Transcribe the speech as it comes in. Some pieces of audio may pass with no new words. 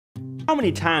How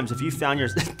many times have you found your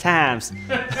times?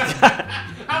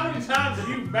 How many times have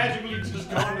you magically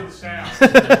just gone to the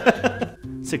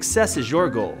sound? Success is your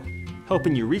goal.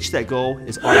 Helping you reach that goal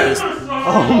is our business.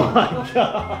 Oh my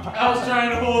God. I was trying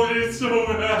to hold it so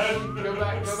bad. Go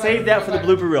back, Save that for the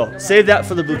blooper reel. Save that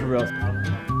for the blooper reel.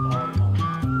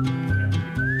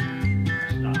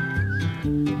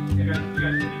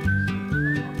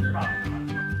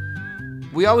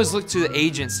 We always look to the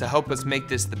agents to help us make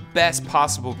this the best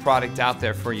possible product out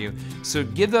there for you. So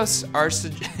give us our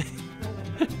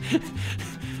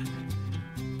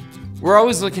We're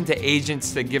always looking to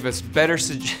agents to give us better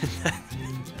suggestions.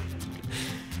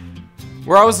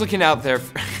 We're always looking out there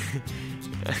for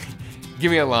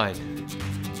give me a line.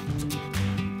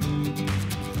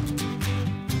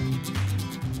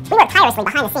 We work tirelessly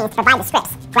behind the scenes to provide the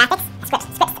scripts, graphics, scripts.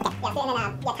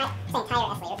 Okay. Yeah, so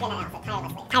and then saying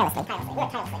tirelessly. Or tirelessly. We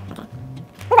work tirelessly. Okay.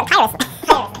 We work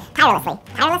tirelessly.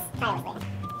 Tirelessly.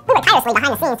 We work tirelessly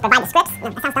behind the scenes to provide the scripts. No,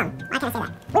 that sounds dumb. Why can't I say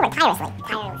that? We work tirelessly.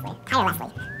 We work tirelessly.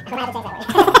 There you go.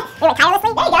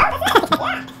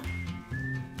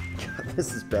 Yeah. God, this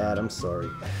is bad. I'm sorry.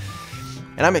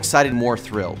 And I'm excited, more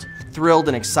thrilled. Thrilled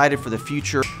and excited for the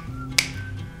future.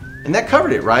 And that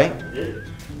covered it, right?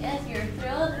 Yes, you're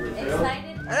thrilled, excited.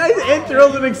 And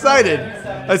thrilled and excited.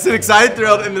 I said excited,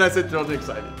 thrilled, and then I said thrilled and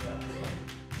excited.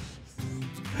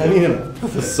 I need a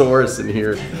thesaurus in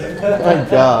here. Oh my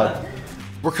God.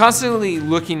 We're constantly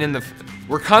looking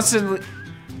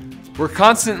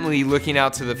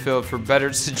out to the field for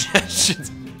better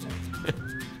suggestions.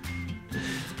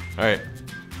 All right.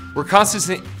 We're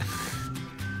constantly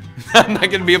I'm not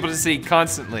going to be able to see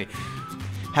constantly.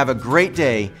 Have a great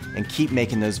day and keep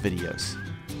making those videos.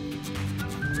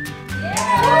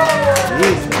 Yeah.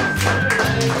 Jesus.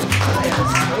 I am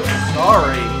so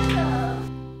sorry.